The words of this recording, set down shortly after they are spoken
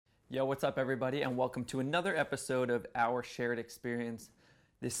Yo, what's up, everybody, and welcome to another episode of Our Shared Experience.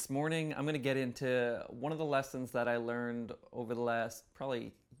 This morning, I'm going to get into one of the lessons that I learned over the last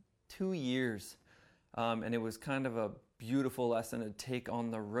probably 2 years, and it was kind of a beautiful lesson to take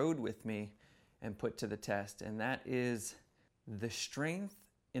on the road with me and put to the test, and that is the strength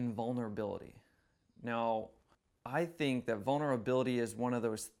in vulnerability. Now, I think that vulnerability is one of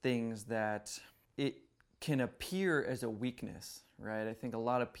those things that it can appear as a weakness, right? I think a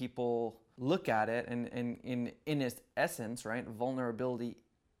lot of people look at it and in its essence, right, vulnerability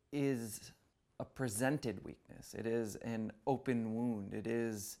is a presented weakness. It is an open wound. It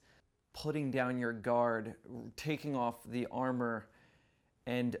is putting down your guard, taking off the armor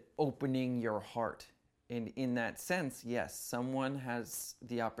and opening your heart. And in that sense, yes, someone has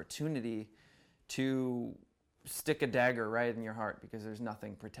the opportunity to stick a dagger right in your heart because there's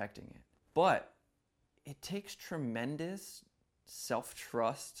nothing protecting it. But it takes tremendous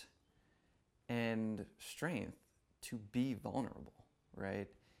self-trust and strength to be vulnerable, right?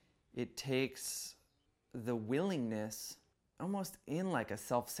 It takes the willingness, almost in like a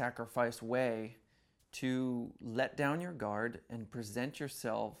self-sacrifice way, to let down your guard and present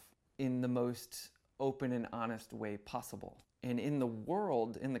yourself in the most open and honest way possible. And in the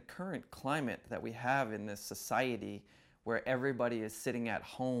world, in the current climate that we have in this society, where everybody is sitting at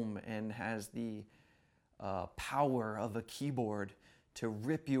home and has the power of a keyboard to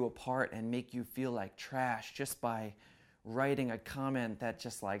rip you apart and make you feel like trash just by writing a comment that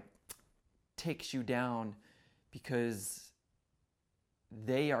just like takes you down because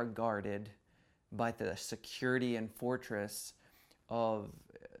they are guarded by the security and fortress of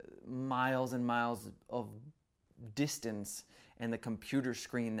miles and miles of distance and the computer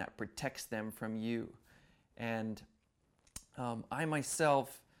screen that protects them from you. And I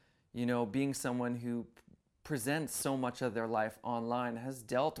myself, being someone who presents so much of their life online, has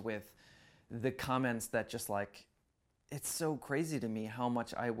dealt with the comments that just like, it's so crazy to me how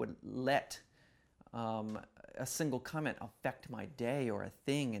much I would let a single comment affect my day or a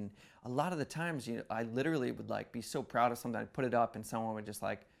thing. And a lot of the times, I literally would like be so proud of something, I'd put it up and someone would just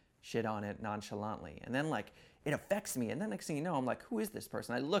like shit on it nonchalantly. And then like it affects me. And then next thing you know, I'm like, who is this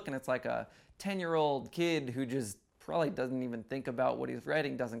person? I look and it's like a 10-year-old kid who just probably doesn't even think about what he's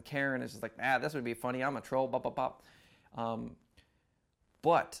writing, doesn't care, and it's just like, this would be funny, I'm a troll, bop, bop, bop.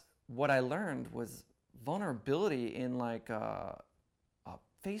 But what I learned was vulnerability in like a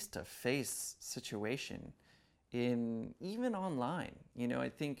face-to-face situation, in even online. I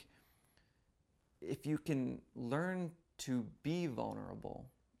think if you can learn to be vulnerable,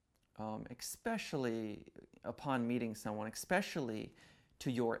 especially upon meeting someone, especially to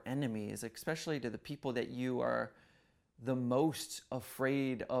your enemies, especially to the people that you are the most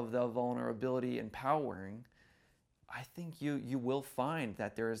afraid of the vulnerability empowering, I think you will find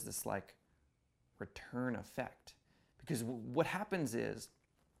that there is this like return effect. Because what happens is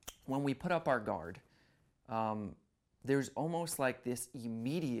when we put up our guard, there's almost like this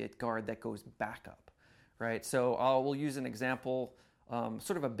immediate guard that goes back up, right? So we'll use an example,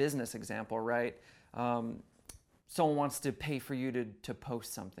 sort of a business example, right? Someone wants to pay for you to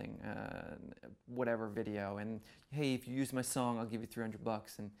post something, whatever video, and hey, if you use my song, I'll give you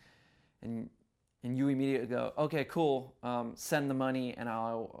 $300, and you immediately go, okay, cool, send the money, and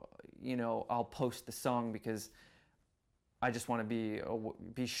I'll post the song because I just want to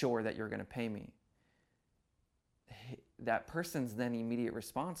be sure that you're going to pay me. That person's then immediate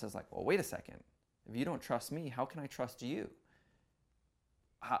response is like, well, wait a second, if you don't trust me, how can I trust you?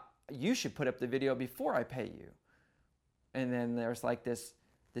 You should put up the video before I pay you. And then there's like this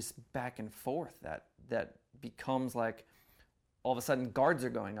back and forth that becomes like, all of a sudden guards are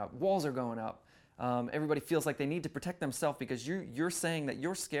going up, walls are going up. Everybody feels like they need to protect themselves because you're saying that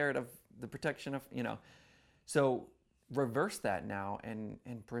you're scared of the protection of, So reverse that now and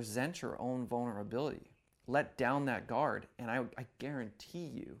present your own vulnerability. Let down that guard, and I guarantee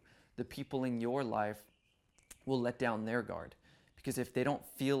you the people in your life will let down their guard. Because if they don't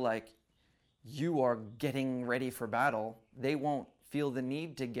feel like you are getting ready for battle, they won't feel the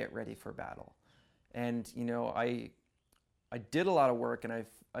need to get ready for battle. And I did a lot of work, and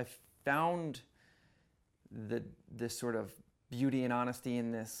I found this sort of beauty and honesty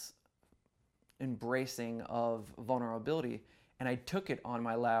in this embracing of vulnerability, and I took it on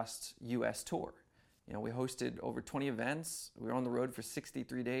my last US tour. We hosted over 20 events. We were on the road for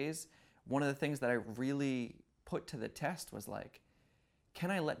 63 days. One of the things that I really put to the test was like,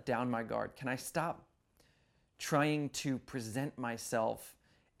 can I let down my guard? Can I stop trying to present myself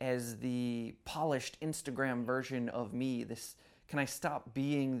as the polished Instagram version of me? Can I stop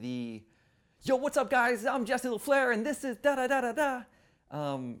being the, yo, what's up, guys? I'm Jesse LaFleur, and this is da-da-da-da-da.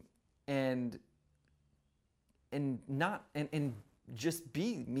 and not and just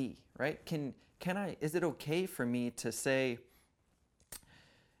be me, right? Can I, is it okay for me to say,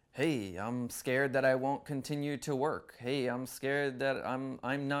 hey, I'm scared that I won't continue to work. Hey, I'm scared that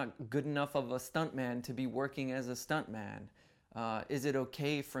I'm not good enough of a stuntman to be working as a stuntman. Is it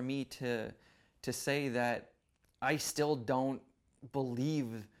okay for me to say that I still don't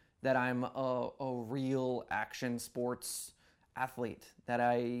believe that I'm a real action sports athlete? That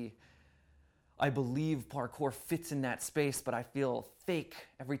I believe parkour fits in that space, but I feel fake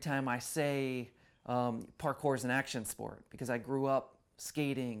every time I say parkour is an action sport, because I grew up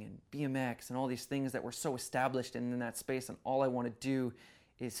skating and BMX and all these things that were so established in that space, and all I want to do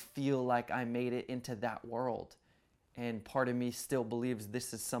is feel like I made it into that world. And part of me still believes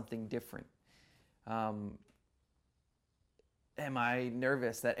this is something different. Am I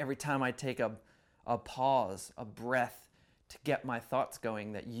nervous that every time I take a pause, a breath to get my thoughts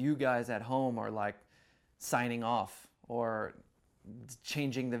going, that you guys at home are like signing off or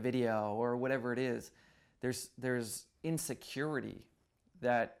changing the video or whatever it is? There's insecurity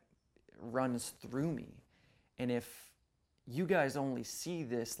that runs through me. And if you guys only see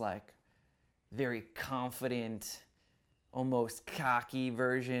this like very confident, almost cocky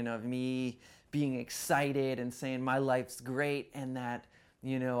version of me being excited and saying my life's great, and that,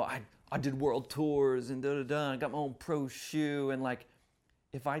 you know, I did world tours and I got my own pro shoe, and like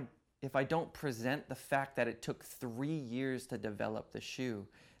if I don't present the fact that it took 3 years to develop the shoe,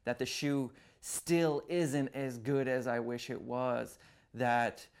 that the shoe still isn't as good as I wish it was,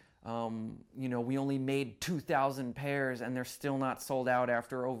 that you know, we only made 2,000 pairs and they're still not sold out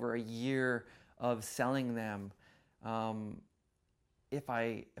after over a year of selling them. If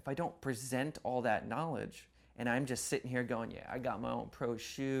I don't present all that knowledge, and I'm just sitting here going, yeah, I got my own pro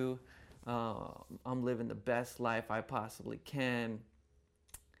shoe, I'm living the best life I possibly can,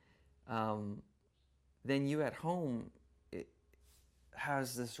 then you at home, it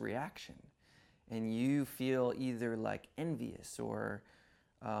has this reaction, and you feel either like envious or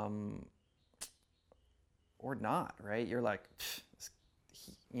not, right? You're like,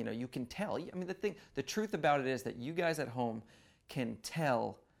 you know, you can tell. I mean, the truth about it is that you guys at home can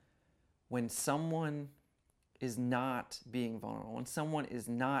tell when someone is not being vulnerable, when someone is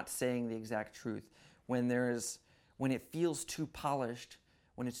not saying the exact truth, when it feels too polished,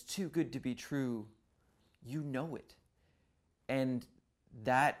 when it's too good to be true. You know it. And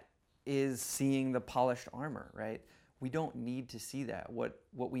that is seeing the polished armor, right? We don't need to see that. What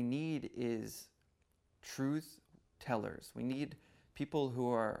we need is truth tellers. We need people who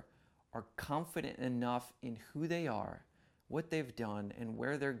are confident enough in who they are, what they've done, and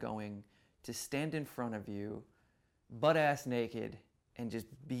where they're going, to stand in front of you, butt-ass naked, and just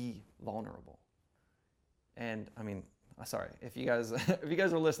be vulnerable. And I mean, sorry, if you guys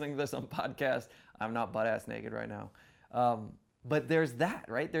are listening to this on podcast, I'm not butt-ass naked right now. But there's that,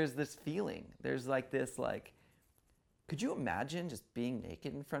 right? There's this feeling. There's like this, like, could you imagine just being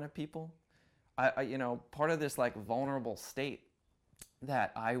naked in front of people? I you know, part of this like vulnerable state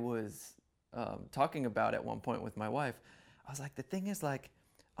that I was talking about at one point with my wife, I was like, the thing is, like,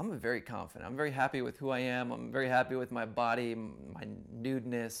 I'm very confident. I'm very happy with who I am. I'm very happy with my body, my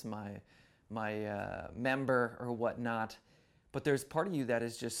nudeness, my member or whatnot. But there's part of you that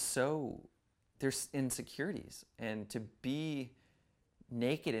is just so, there's insecurities. And to be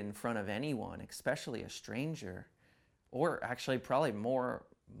naked in front of anyone, especially a stranger, or actually probably more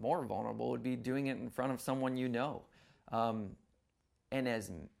vulnerable would be doing it in front of someone you know. And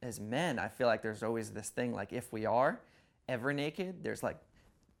as men, I feel like there's always this thing, like, if we are ever naked, there's like,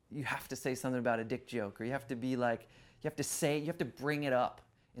 you have to say something about a dick joke, or you have to be like, you have to bring it up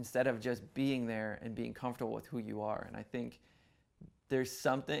instead of just being there and being comfortable with who you are. And I think there's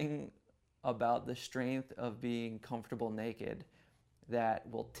something about the strength of being comfortable naked that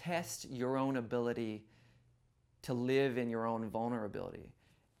will test your own ability to live in your own vulnerability.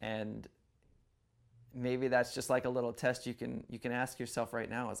 And maybe that's just like a little test you can ask yourself right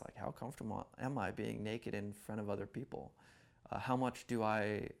now, is like, how comfortable am I being naked in front of other people? How much do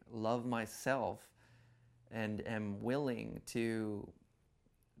I love myself and am willing to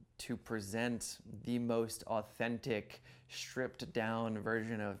present the most authentic, stripped down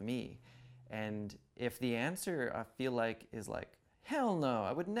version of me? And if the answer, I feel like, is like, hell no,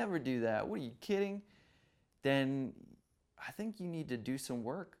 I would never do that, what are you kidding? Then I think you need to do some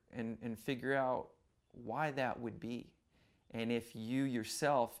work and figure out why that would be. And if you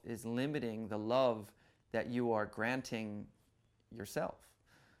yourself is limiting the love that you are granting yourself.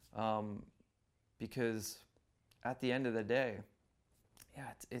 Because at the end of the day,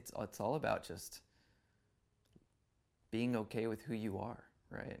 yeah, it's all about just being okay with who you are,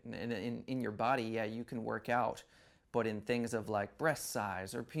 right? And in your body, yeah, you can work out, but in things of like breast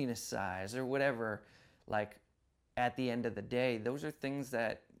size or penis size or whatever, like at the end of the day, those are things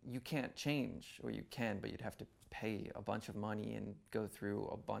that you can't change, or you can, but you'd have to pay a bunch of money and go through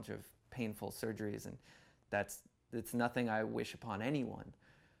a bunch of painful surgeries, and it's nothing I wish upon anyone.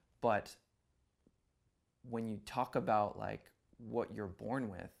 But when you talk about like what you're born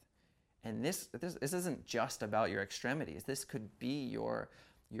with, and this isn't just about your extremities. This could be your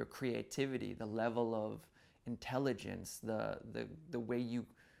creativity, the level of intelligence, the way you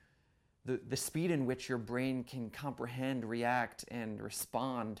the speed in which your brain can comprehend, react, and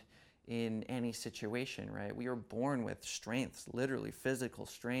respond in any situation, right? We are born with strengths, literally physical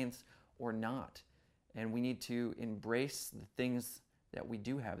strengths or not. And we need to embrace the things that we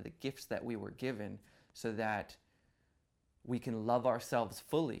do have, the gifts that we were given, so that we can love ourselves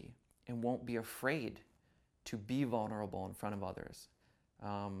fully and won't be afraid to be vulnerable in front of others.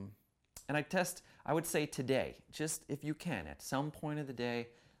 And I would say today, just if you can, at some point of the day,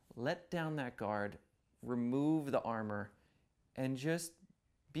 let down that guard, remove the armor, and just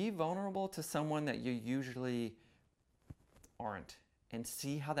be vulnerable to someone that you usually aren't, and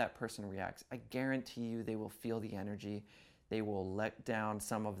see how that person reacts. I guarantee you they will feel the energy. They will let down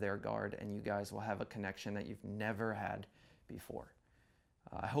some of their guard, and you guys will have a connection that you've never had before.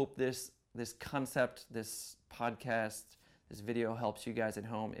 I hope this concept, this podcast, this video helps you guys at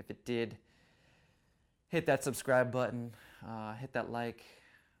home. If it did, hit that subscribe button, hit that like,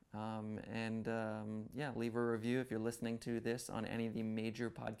 and leave a review if you're listening to this on any of the major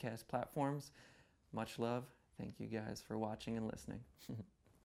podcast platforms. Much love. Thank you guys for watching and listening.